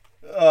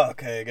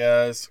Okay,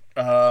 guys.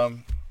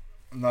 I'm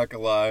not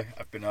gonna lie.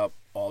 I've been up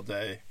all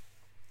day,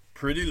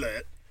 pretty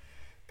lit.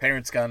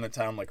 Parents got into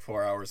town like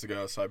 4 hours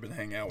ago, so I've been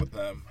hanging out with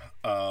them,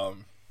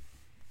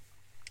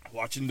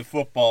 watching the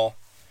football.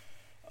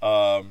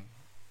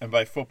 And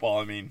by football,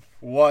 I mean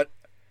what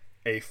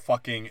a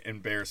fucking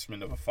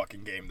embarrassment of a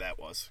fucking game that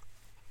was.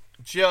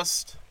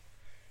 Just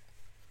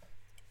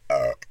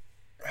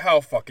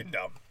how fucking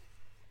dumb.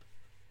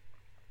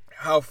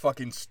 How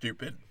fucking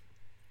stupid.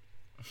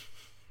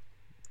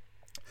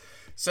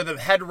 So the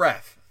head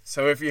ref.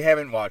 So if you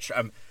haven't watched,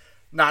 I'm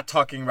not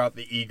talking about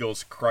the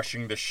Eagles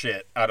crushing the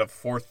shit out of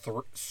fourth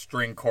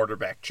string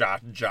quarterback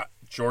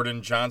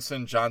Jordan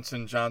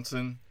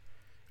Johnson,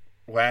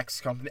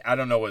 Wax Company. I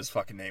don't know what his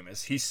fucking name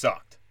is. He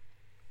sucked.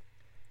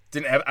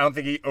 I don't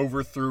think he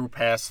overthrew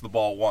past the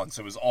ball once.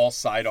 It was all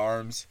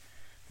sidearms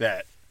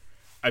that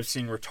I've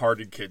seen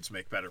retarded kids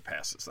make better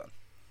passes than.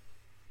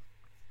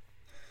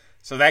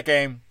 So that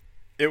game,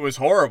 it was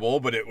horrible,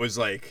 but it was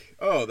like,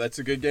 oh, that's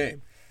a good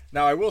game.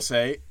 Now, I will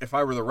say, if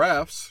I were the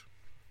refs,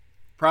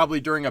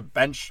 probably during a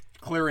bench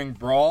clearing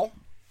brawl,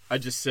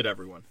 I'd just sit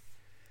everyone.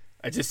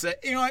 I'd just say,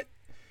 you know what?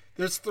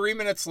 There's 3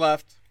 minutes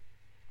left.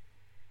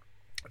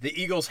 The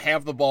Eagles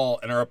have the ball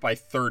and are up by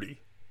 30.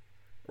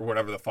 Or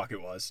whatever the fuck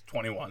it was.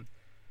 21.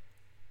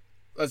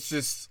 Let's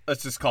just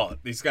call it.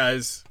 These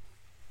guys,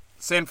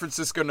 San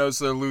Francisco knows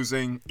they're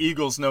losing.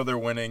 Eagles know they're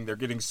winning. They're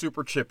getting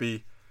super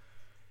chippy.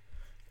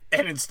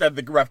 And instead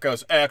the ref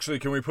goes, actually,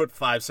 can we put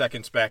 5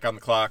 seconds back on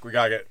the clock? We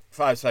got to get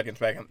 5 seconds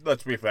back.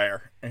 Let's be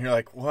fair. And you're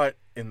like, what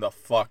in the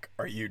fuck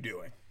are you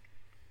doing?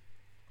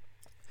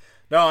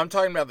 No, I'm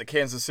talking about the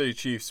Kansas City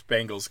Chiefs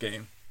Bengals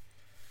game.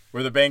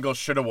 Where the Bengals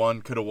should have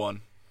won, could have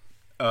won.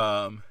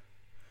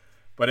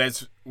 But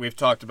as we've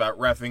talked about,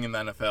 reffing in the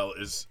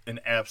NFL is an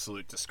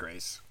absolute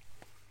disgrace.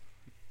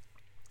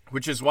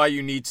 Which is why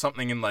you need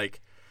something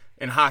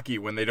in hockey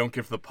when they don't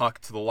give the puck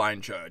to the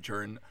line judge,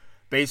 or in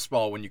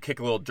baseball when you kick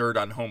a little dirt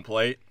on home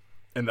plate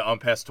and the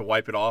ump has to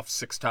wipe it off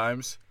 6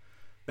 times.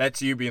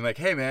 That's you being like,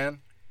 hey man,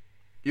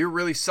 you're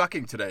really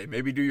sucking today.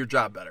 Maybe do your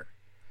job better.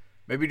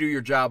 Maybe do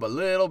your job a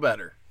little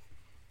better.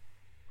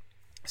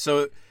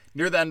 So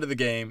near the end of the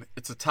game,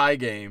 it's a tie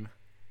game.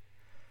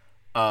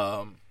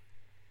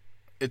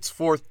 It's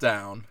 4th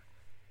down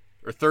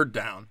or 3rd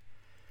down.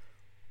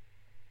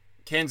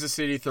 Kansas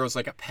City throws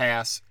like a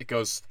pass. It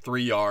goes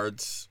 3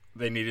 yards.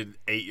 They needed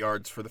 8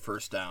 yards for the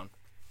first down.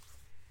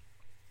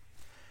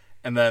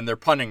 And then their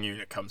punting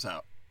unit comes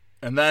out.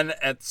 And then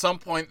at some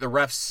point, the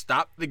refs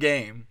stop the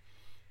game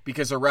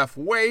because a ref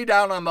way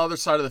down on the other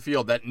side of the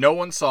field that no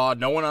one saw,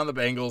 no one on the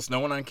Bengals,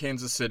 no one on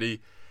Kansas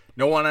City,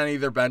 no one on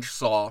either bench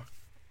saw,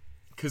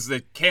 because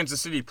the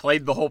Kansas City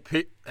played the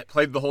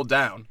whole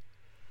down.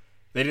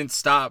 They didn't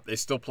stop. They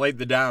still played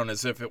the down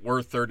as if it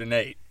were 3rd and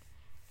 8.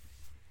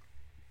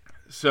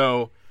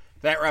 So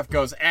that ref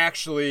goes,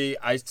 actually,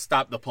 I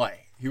stopped the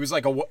play. He was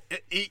like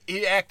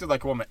he acted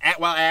like a woman.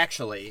 Well,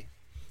 actually,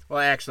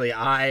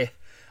 I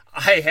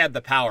had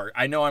the power.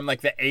 I know I'm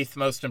like the 8th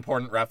most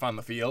important ref on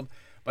the field,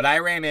 but I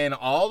ran in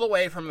all the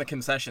way from the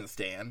concession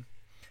stand,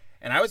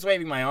 and I was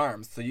waving my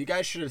arms, so you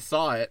guys should have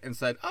saw it and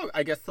said, oh,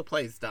 I guess the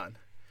play's done.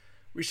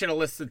 We should have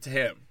listened to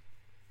him.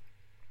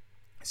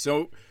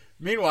 So,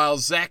 meanwhile,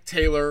 Zach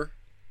Taylor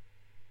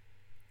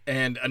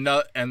and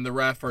the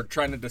ref are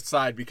trying to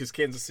decide, because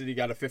Kansas City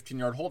got a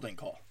 15-yard holding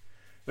call.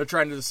 They're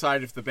trying to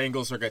decide if the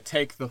Bengals are going to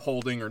take the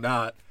holding or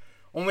not,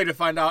 only to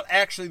find out,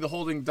 actually, the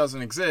holding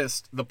doesn't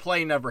exist. The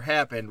play never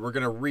happened. We're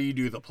going to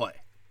redo the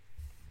play.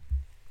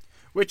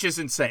 Which is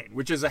insane.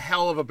 Which is a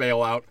hell of a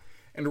bailout.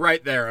 And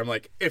right there, I'm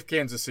like, if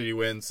Kansas City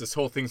wins, this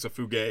whole thing's a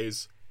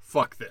fugazi.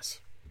 Fuck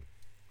this.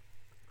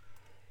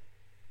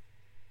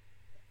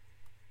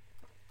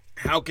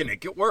 How can it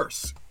get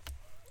worse?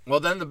 Well,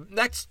 then the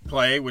next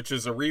play, which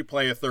is a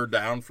replay of 3rd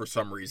down for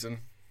some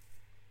reason,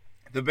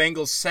 the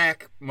Bengals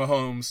sack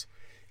Mahomes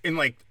in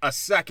like a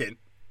second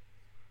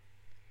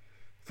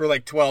for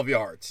like 12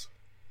 yards.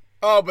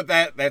 Oh, but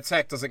that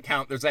sack doesn't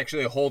count. There's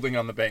actually a holding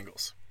on the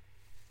Bengals.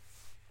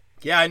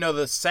 Yeah, I know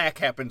the sack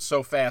happened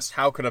so fast.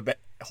 How could a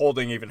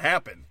holding even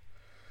happen?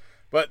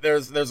 But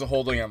there's a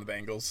holding on the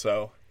Bengals,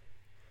 so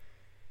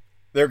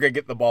they're going to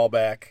get the ball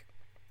back.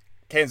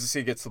 Kansas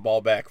City gets the ball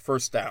back.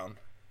 1st down.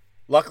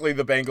 Luckily,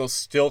 the Bengals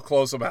still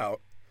close them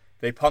out.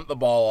 They punt the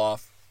ball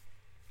off.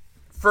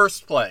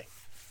 First play,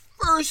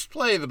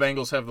 the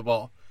Bengals have the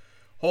ball.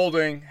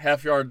 Holding,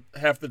 half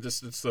the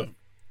distance to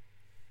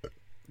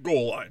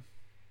goal line.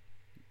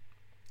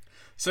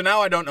 So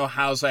now I don't know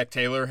how Zach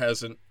Taylor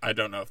I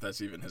don't know if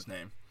that's even his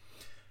name,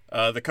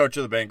 the coach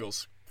of the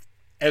Bengals,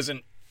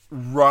 hasn't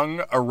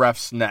wrung a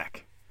ref's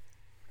neck.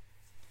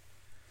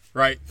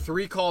 Right?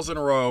 3 calls in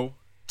a row.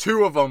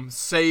 2 of them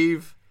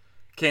save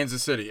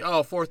Kansas City.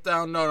 Oh, 4th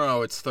down?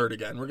 No, it's 3rd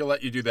again. We're going to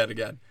let you do that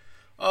again.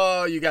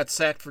 Oh, you got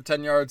sacked for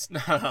 10 yards?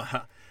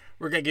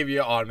 We're going to give you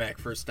an automatic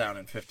 1st down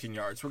and 15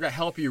 yards. We're going to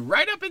help you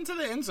right up into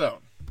the end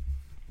zone.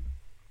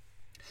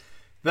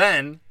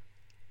 Then,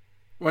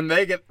 when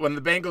the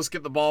Bengals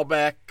get the ball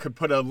back, could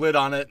put a lid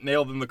on it,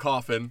 nailed in the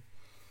coffin,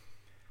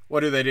 what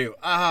do?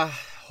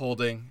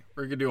 Holding.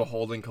 We're going to do a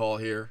holding call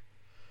here.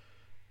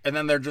 And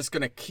then they're just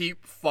going to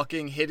keep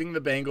fucking hitting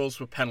the Bengals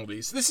with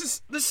penalties. This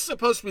is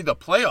supposed to be the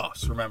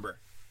playoffs, remember.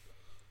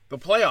 The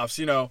playoffs,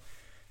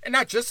 and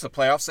not just the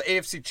playoffs, the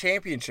AFC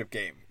Championship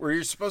game, where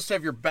you're supposed to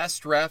have your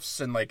best refs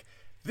and, like,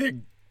 the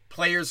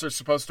players are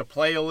supposed to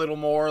play a little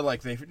more,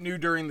 like they knew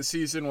during the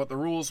season what the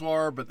rules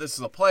were, but this is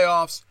the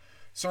playoffs,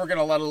 so we're going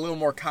to let a little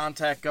more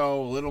contact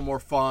go, a little more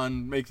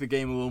fun, make the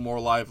game a little more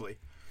lively.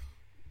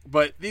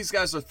 But these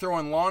guys are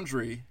throwing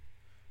laundry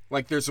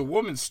like there's a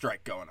women's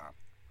strike going on.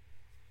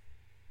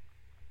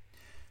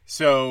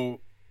 So,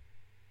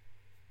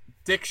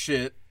 dick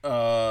shit,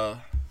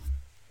 Joe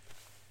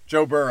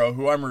Burrow,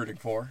 who I'm rooting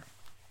for,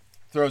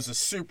 throws a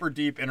super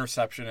deep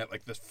interception at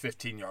like the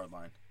 15-yard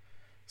line.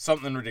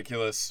 Something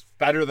ridiculous.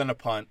 Better than a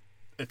punt.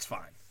 It's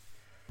fine.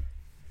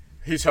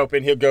 He's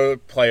hoping he'll go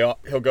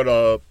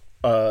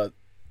to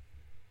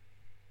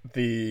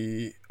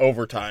the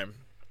overtime,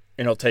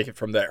 and he'll take it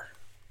from there.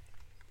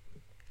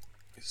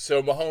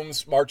 So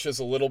Mahomes marches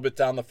a little bit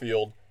down the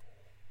field.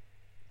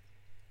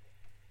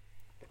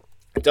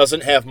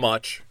 Doesn't have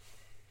much.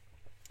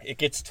 It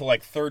gets to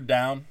like third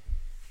down,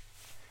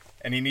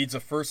 and he needs a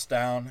first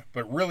down,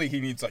 but really he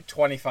needs like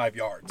 25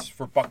 yards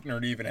for Buckner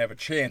to even have a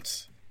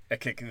chance at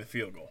kicking the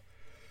field goal.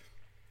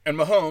 And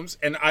Mahomes,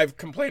 and I've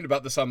complained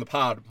about this on the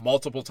pod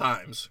multiple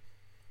times,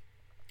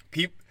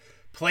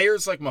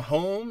 players like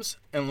Mahomes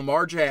and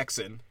Lamar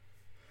Jackson,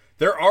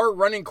 there are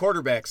running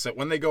quarterbacks that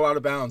when they go out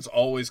of bounds,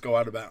 always go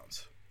out of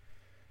bounds.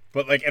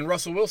 But like, and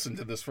Russell Wilson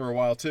did this for a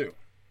while too.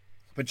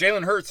 But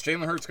Jalen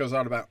Hurts goes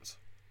out of bounds.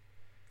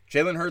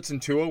 Jalen Hurts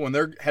and Tua, when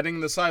they're heading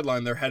to the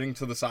sideline, they're heading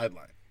to the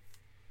sideline.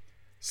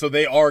 So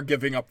they are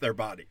giving up their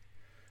body.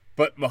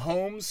 But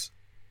Mahomes,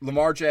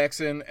 Lamar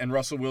Jackson, and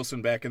Russell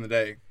Wilson back in the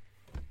day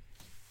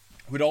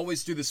would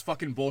always do this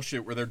fucking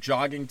bullshit where they're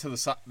jogging to the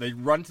side, they'd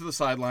run to the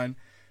sideline,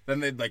 then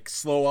they'd like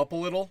slow up a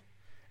little,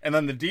 and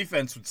then the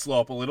defense would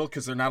slow up a little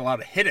because they're not allowed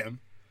to hit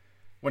him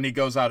when he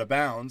goes out of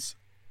bounds,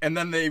 and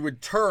then they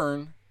would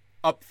turn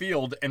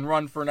upfield and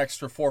run for an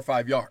extra 4 or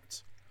 5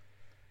 yards.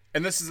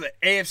 And this is the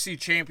AFC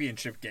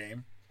Championship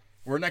game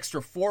where an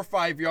extra 4 or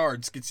 5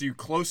 yards gets you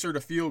closer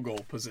to field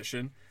goal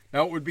position.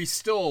 Now, it would be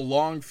still a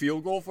long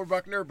field goal for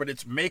Buckner, but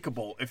it's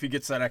makeable if he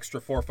gets that extra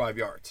 4 or 5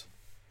 yards.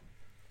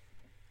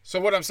 So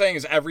what I'm saying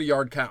is every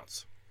yard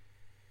counts.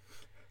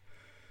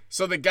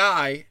 So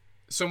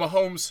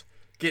Mahomes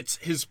gets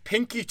his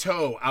pinky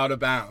toe out of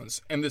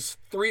bounds, and this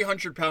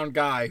 300-pound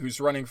guy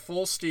who's running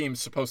full steam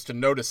is supposed to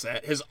notice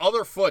that. His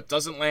other foot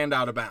doesn't land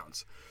out of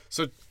bounds.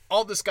 So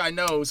all this guy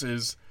knows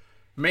is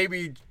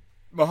maybe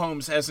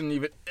Mahomes isn't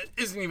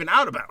even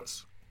out of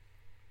bounds.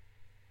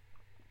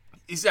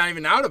 He's not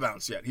even out of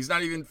bounds yet. He's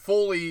not even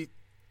fully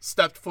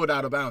stepped foot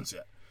out of bounds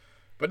yet.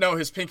 But no,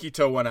 his pinky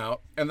toe went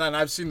out. And then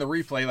I've seen the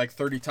replay like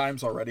 30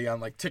 times already on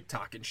like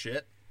TikTok and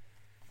shit.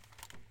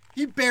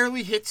 He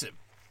barely hits him.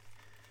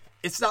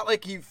 It's not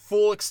like he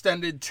full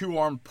extended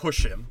 2-arm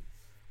push him,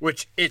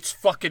 which it's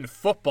fucking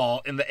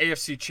football in the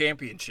AFC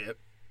Championship.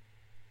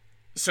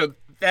 So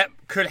that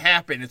could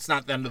happen. It's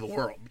not the end of the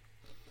world.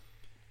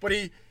 But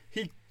he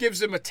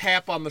gives him a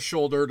tap on the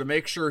shoulder to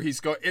make sure he's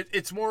going.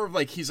 It's more of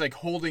like he's like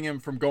holding him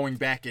from going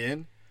back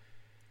in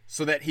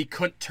so that he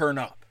couldn't turn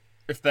up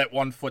if that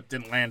one foot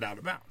didn't land out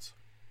of bounds.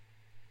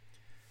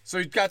 So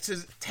he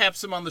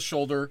taps him on the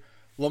shoulder.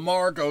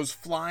 Lamar goes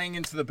flying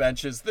into the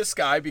benches. This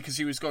guy, because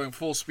he was going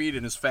full speed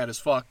and is fat as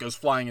fuck, goes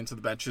flying into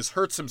the benches,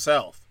 hurts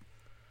himself.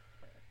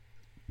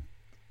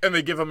 And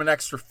they give him an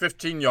extra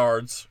 15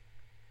 yards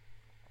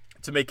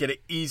to make it an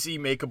easy,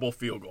 makeable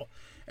field goal.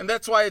 And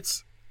that's why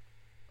it's...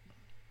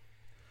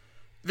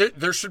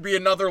 There should be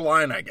another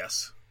line, I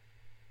guess.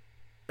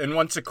 And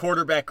once a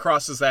quarterback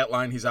crosses that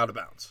line, he's out of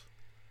bounds.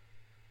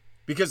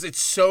 Because it's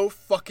so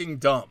fucking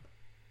dumb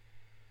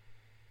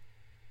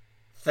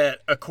that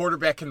a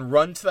quarterback can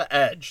run to the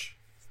edge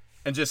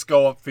and just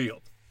go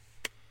upfield.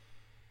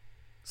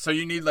 So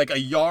you need like a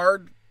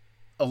yard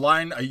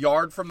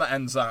from the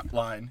end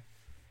line,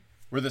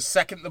 where the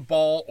second the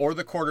ball or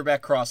the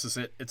quarterback crosses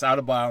it, it's out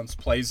of bounds,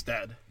 plays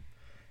dead.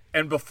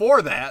 And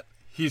before that,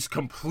 he's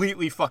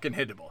completely fucking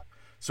hittable.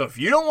 So if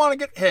you don't want to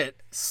get hit,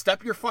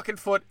 step your fucking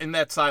foot in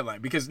that sideline,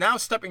 because now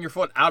stepping your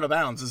foot out of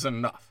bounds isn't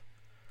enough.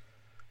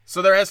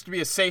 So there has to be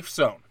a safe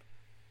zone,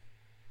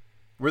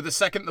 where the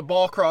second the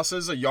ball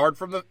crosses a yard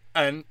from the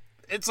end,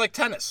 it's like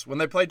tennis when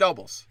they play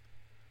doubles.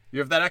 You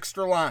have that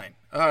extra line.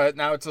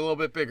 Now it's a little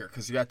bit bigger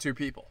because you got 2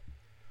 people.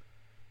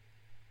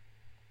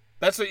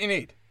 That's what you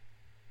need.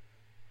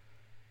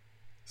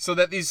 So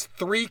that these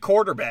 3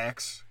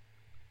 quarterbacks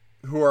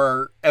who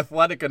are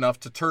athletic enough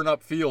to turn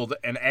upfield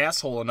and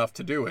asshole enough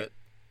to do it,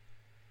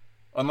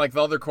 unlike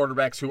the other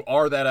quarterbacks who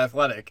are that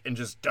athletic and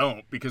just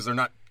don't because they're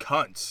not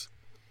cunts.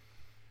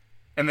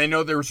 And they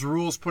know there's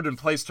rules put in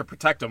place to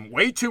protect them.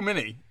 Way too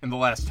many in the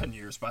last 10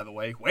 years, by the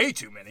way. Way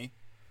too many.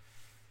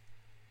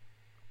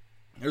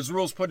 There's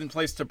rules put in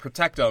place to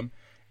protect them,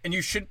 and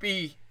you shouldn't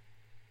be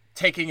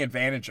taking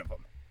advantage of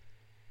them.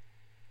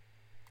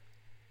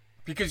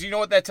 Because you know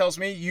what that tells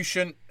me? You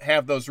shouldn't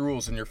have those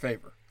rules in your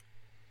favor.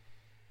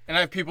 And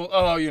I have people,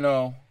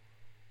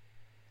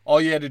 All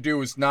you had to do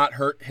was not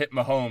hit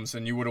Mahomes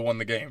and you would have won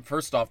the game.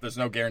 First off, there's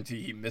no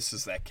guarantee he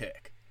misses that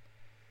kick.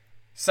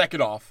 Second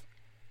off,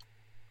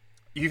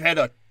 you've had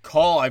a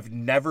call I've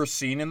never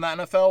seen in the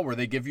NFL where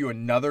they give you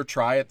another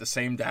try at the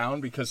same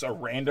down because a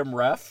random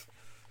ref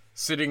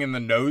sitting in the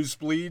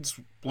nosebleeds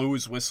blew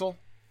his whistle.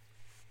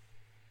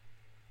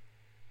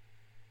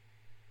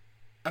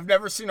 I've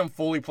never seen him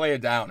fully play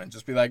it down and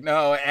just be like,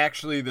 no,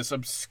 actually this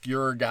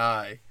obscure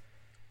guy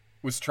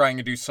was trying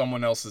to do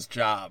someone else's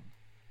job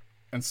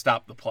and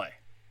stop the play.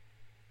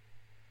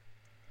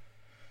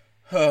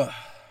 I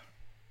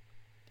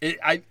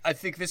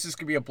think this is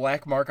going to be a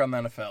black mark on the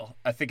NFL.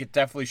 I think it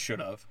definitely should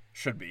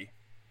be.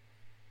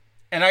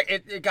 And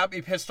it got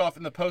me pissed off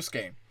in the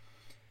postgame.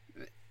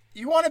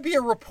 You want to be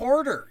a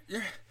reporter.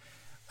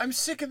 I'm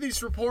sick of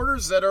these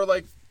reporters that are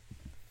like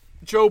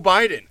Joe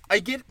Biden. I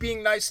get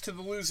being nice to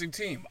the losing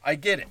team. I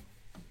get it.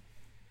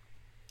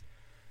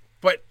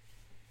 But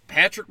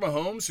Patrick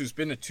Mahomes, who's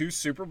been to 2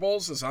 Super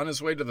Bowls, is on his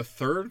way to the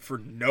 3rd for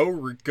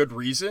no good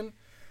reason.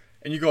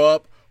 And you go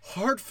up,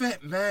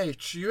 hard-fought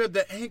match. You had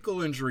the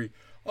ankle injury.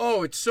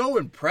 Oh, it's so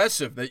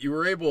impressive that you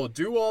were able to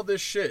do all this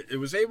shit.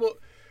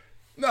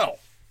 No.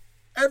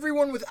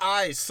 Everyone with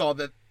eyes saw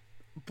that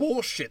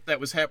bullshit that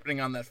was happening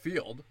on that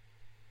field.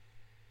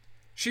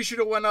 She should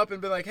have went up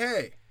and been like,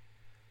 hey,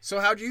 so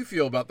how do you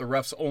feel about the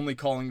refs only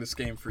calling this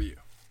game for you?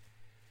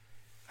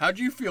 How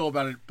do you feel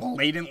about it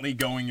blatantly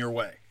going your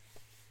way?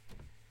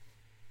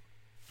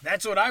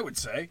 That's what I would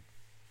say.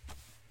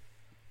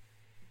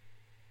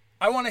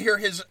 I want to hear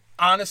his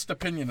honest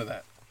opinion of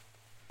that.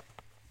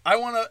 I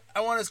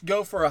want to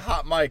go for a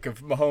hot mic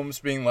of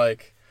Mahomes being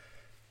like,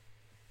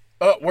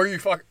 "Oh, what are you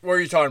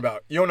talking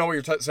about? You don't know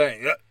what you're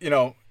saying."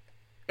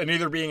 And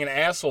either being an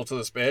asshole to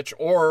this bitch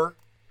or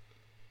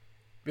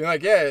being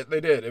like, "Yeah, they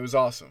did. It was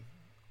awesome.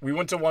 We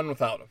went to 1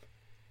 without him."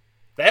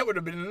 That would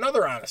have been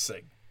another honest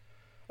thing.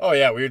 Oh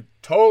yeah, we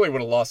totally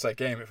would have lost that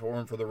game if it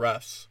weren't for the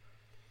refs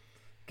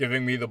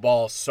giving me the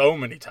ball so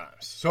many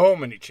times, so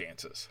many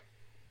chances.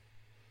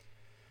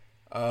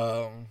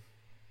 Yeah,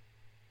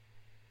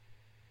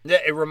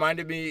 it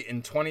reminded me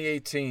in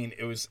 2018,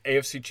 it was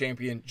AFC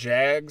champion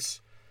Jags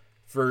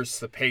versus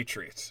the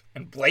Patriots.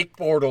 And Blake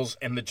Bortles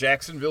and the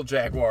Jacksonville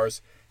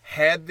Jaguars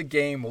had the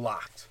game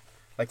locked.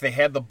 Like, they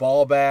had the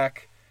ball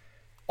back,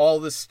 all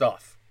this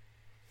stuff.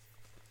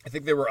 I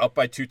think they were up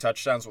by 2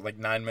 touchdowns with like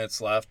 9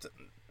 minutes left.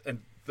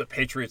 And the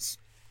Patriots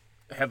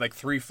had like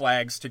 3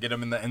 flags to get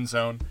them in the end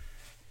zone.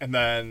 And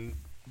then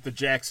the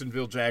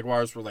Jacksonville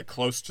Jaguars were like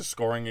close to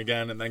scoring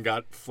again and then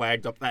got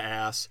flagged up the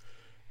ass.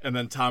 And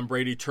then Tom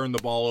Brady turned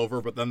the ball over.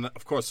 But then,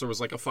 of course, there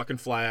was like a fucking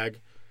flag.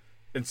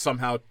 And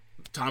somehow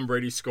Tom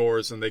Brady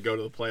scores and they go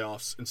to the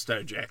playoffs instead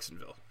of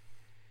Jacksonville.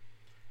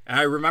 And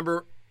I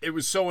remember it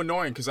was so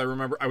annoying because I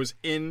remember I was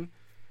in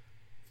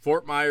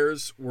Fort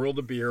Myers, World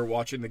of Beer,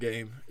 watching the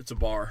game. It's a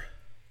bar.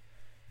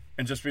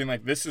 And just being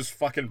like, this is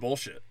fucking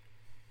bullshit.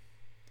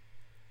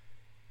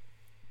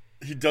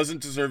 He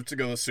doesn't deserve to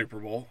go to the Super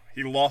Bowl.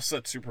 He lost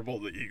that Super Bowl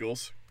to the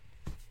Eagles.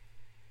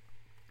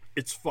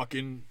 It's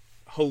fucking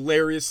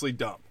hilariously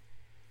dumb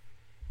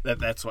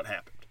that's what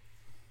happened.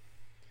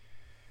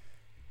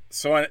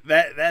 So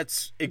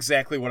that's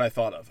exactly what I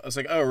thought of. I was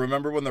like, oh,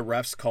 remember when the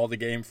refs called the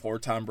game for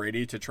Tom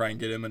Brady to try and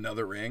get him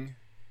another ring?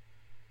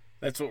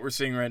 That's what we're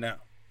seeing right now.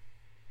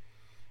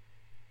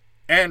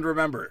 And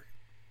remember,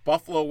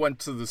 Buffalo went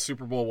to the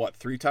Super Bowl,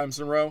 3 times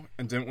in a row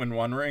and didn't win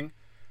 1 ring?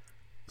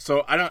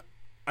 So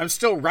I'm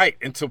still right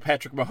until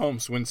Patrick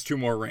Mahomes wins 2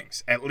 more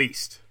rings, at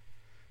least.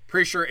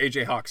 Pretty sure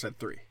AJ Hawks had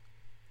 3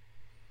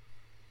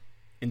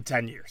 in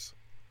 10 years.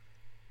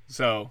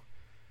 So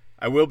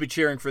I will be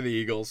cheering for the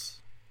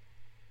Eagles.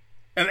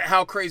 And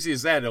how crazy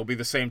is that? It'll be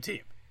the same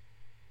team.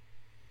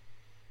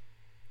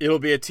 It'll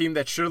be a team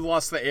that should have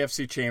lost the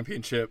AFC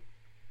Championship,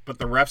 but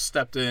the refs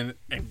stepped in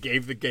and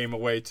gave the game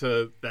away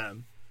to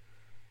them.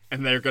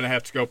 And they're going to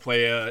have to go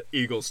play a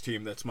Eagles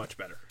team that's much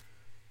better.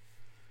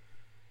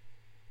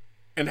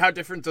 And how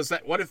different does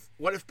that... What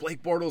if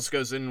Blake Bortles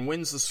goes in and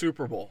wins the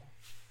Super Bowl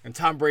and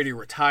Tom Brady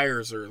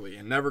retires early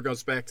and never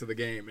goes back to the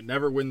game and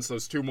never wins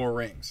those 2 more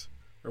rings?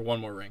 Or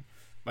 1 more ring.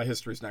 My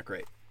history's not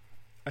great.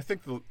 I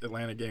think the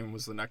Atlanta game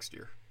was the next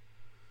year.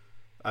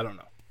 I don't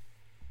know.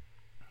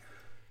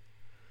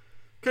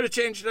 Could have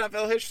changed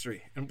NFL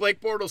history. And Blake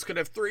Bortles could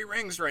have 3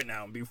 rings right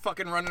now and be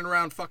fucking running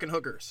around fucking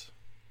hookers.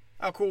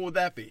 How cool would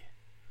that be?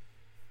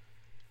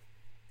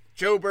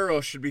 Joe Burrow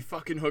should be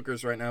fucking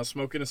hookers right now,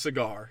 smoking a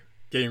cigar,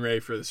 getting ready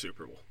for the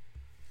Super Bowl.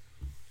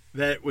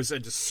 That was a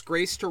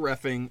disgrace to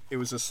reffing. It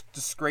was a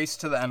disgrace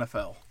to the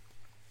NFL.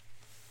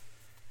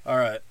 All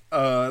right,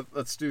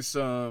 let's do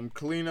some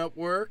cleanup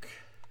work.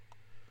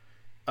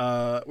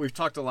 We've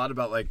talked a lot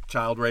about like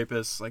child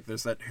rapists. Like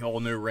there's that whole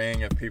new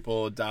ring of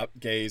people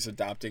gays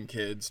adopting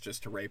kids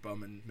just to rape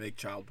them and make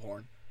child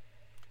porn.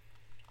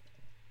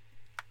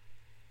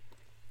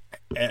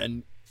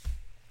 And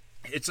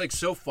it's like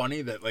so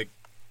funny that like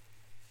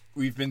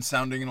we've been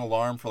sounding an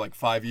alarm for like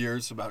 5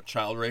 years about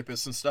child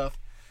rapists and stuff.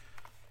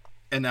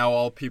 And now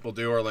all people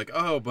do are like,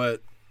 oh,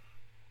 but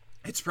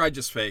it's probably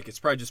just fake. It's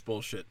probably just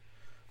bullshit.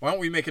 Why don't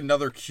we make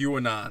another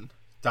QAnon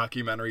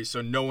documentary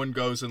so no one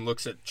goes and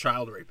looks at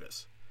child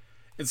rapists?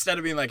 Instead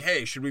of being like,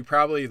 hey, should we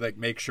probably like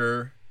make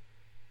sure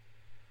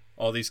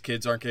all these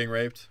kids aren't getting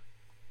raped?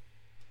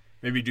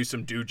 Maybe do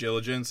some due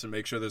diligence and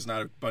make sure there's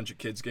not a bunch of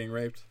kids getting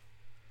raped.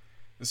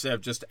 Instead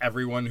of just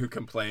everyone who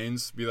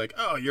complains be like,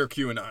 oh, you're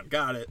QAnon,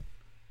 got it.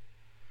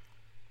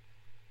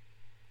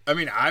 I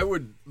mean, I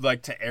would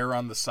like to err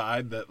on the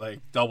side that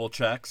like double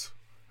checks.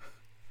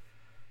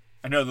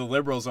 I know the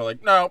liberals are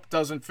like, nope,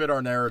 doesn't fit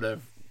our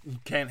narrative. You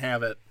can't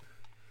have it.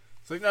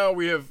 It's like, no,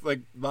 we have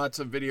like lots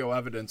of video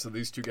evidence of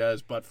these two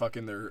guys butt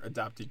fucking their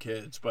adopted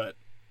kids, but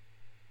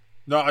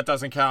no, it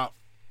doesn't count.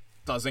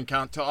 Doesn't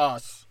count to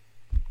us.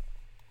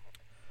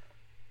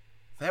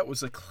 That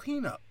was a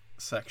cleanup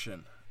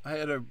section. I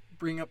had to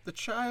bring up the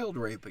child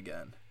rape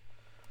again.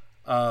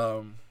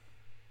 Some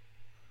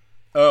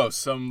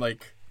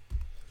like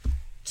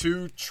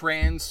two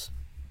trans,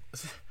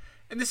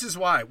 and this is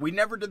why we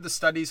never did the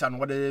studies on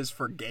what it is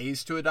for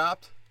gays to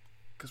adopt,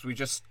 because we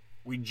just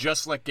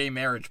let gay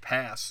marriage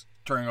pass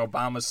during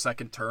Obama's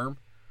second term.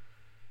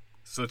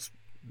 So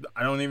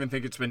I don't even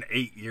think it's been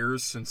 8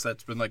 years since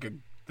that's been like a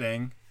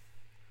thing.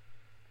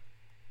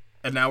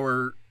 And now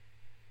we're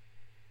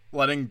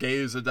letting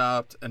gays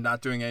adopt and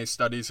not doing any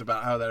studies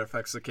about how that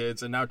affects the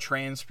kids. And now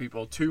trans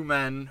people, 2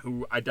 men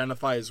who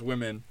identify as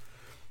women,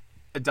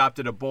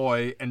 adopted a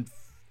boy and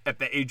at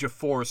the age of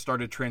 4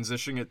 started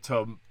transitioning it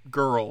to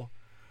girl.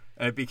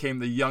 And it became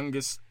the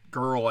youngest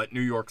girl at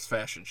New York's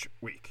Fashion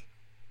Week.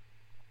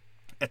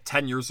 At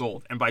 10 years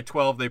old, and by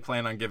 12 they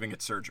plan on giving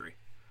it surgery.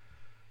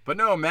 But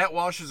no, Matt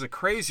Walsh is a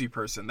crazy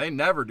person. They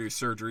never do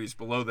surgeries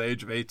below the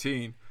age of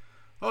 18.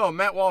 Oh,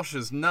 Matt Walsh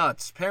is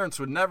nuts. Parents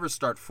would never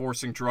start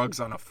forcing drugs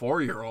on a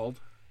 4-year-old.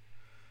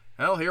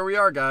 Well, here we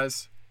are,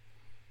 guys.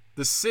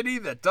 The city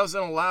that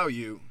doesn't allow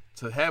you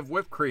to have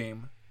whipped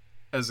cream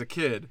as a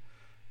kid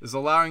is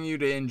allowing you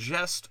to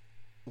ingest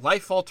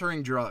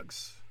life-altering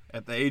drugs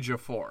at the age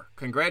of 4.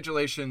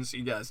 Congratulations,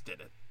 you guys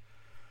did it.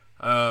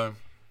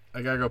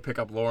 I gotta go pick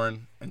up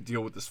Lauren and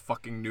deal with this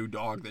fucking new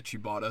dog that she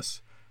bought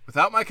us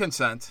without my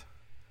consent.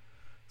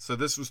 So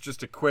this was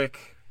just a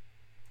quick,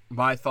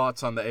 my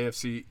thoughts on the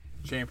AFC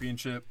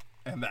Championship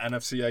and the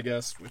NFC, I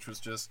guess, which was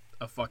just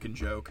a fucking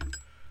joke.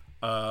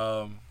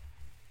 Thank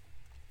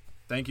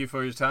you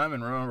for your time,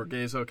 and remember,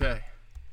 gay is okay.